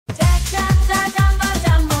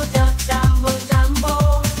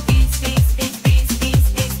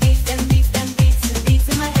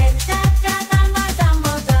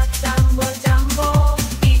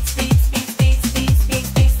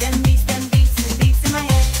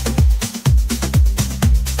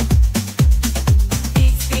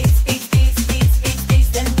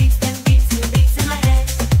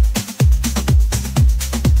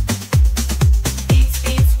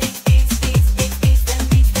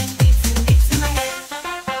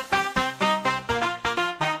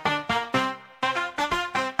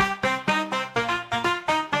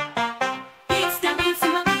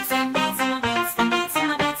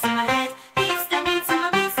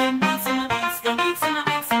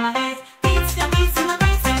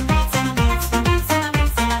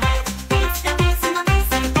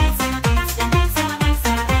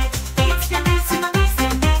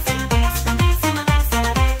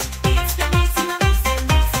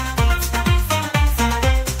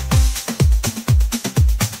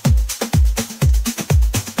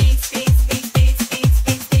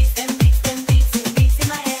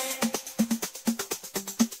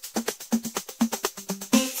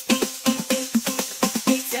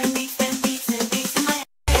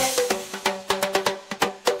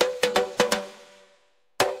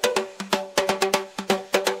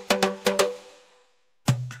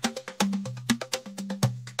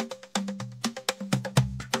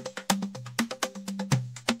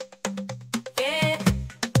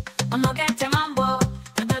Uno que te mambo,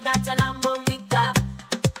 uno gata lambo mica.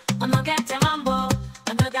 Uno que te mambo,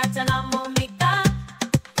 uno gata lambo mica.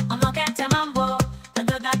 Uno que te mambo,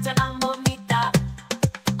 uno gata lambo mica.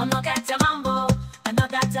 Uno que te mambo, uno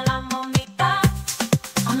gata lambo mica.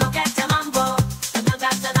 Uno que te mambo, uno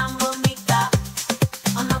gata lambo mica.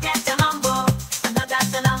 Uno que te mambo, uno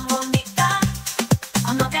gata lambo mica.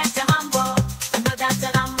 Uno que te mambo, uno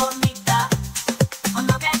gata lambo mica.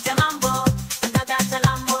 Uno que te mambo, uno gata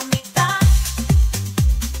lambo mica.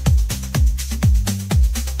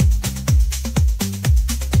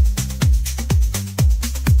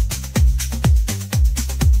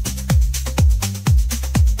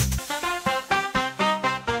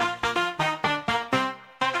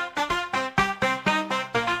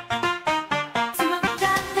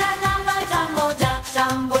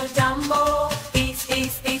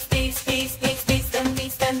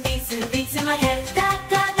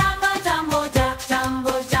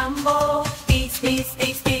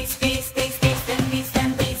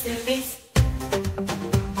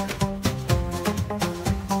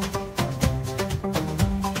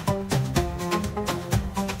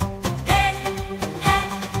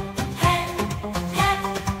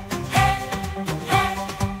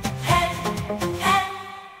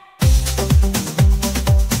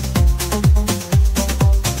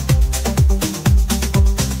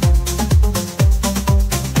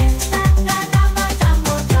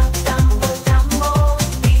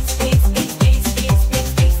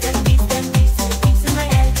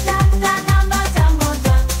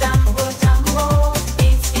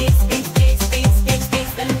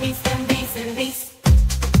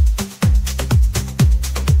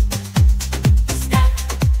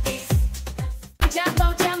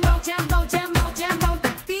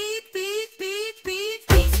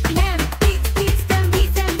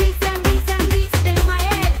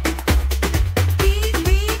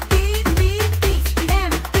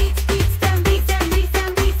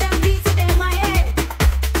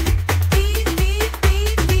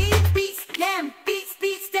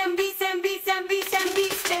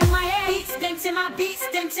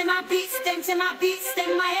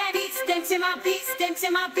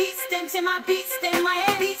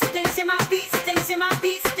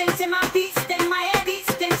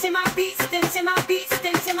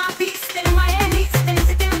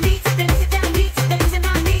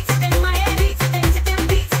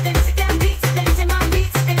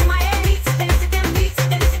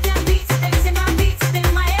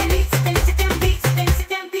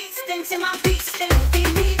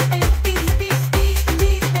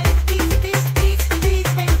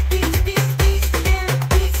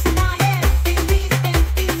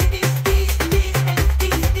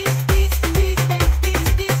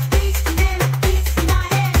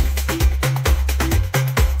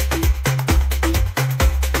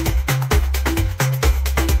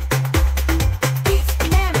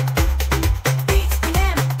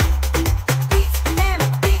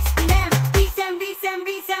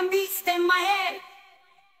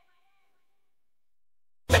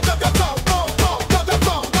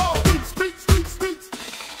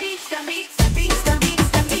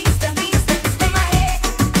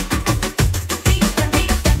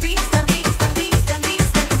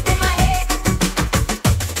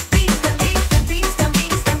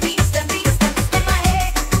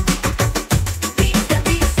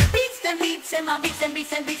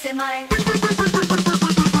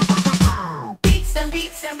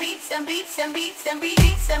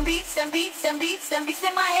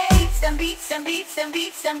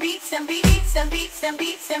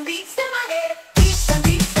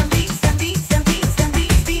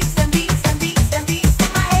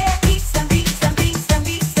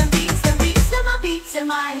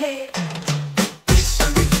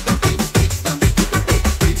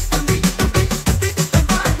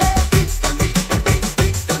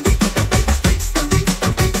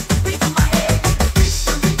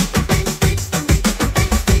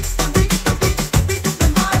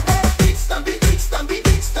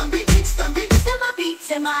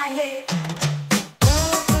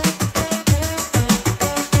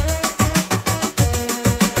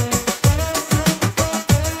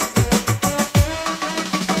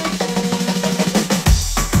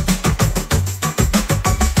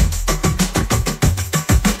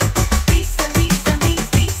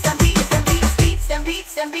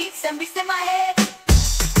 Beats in my head.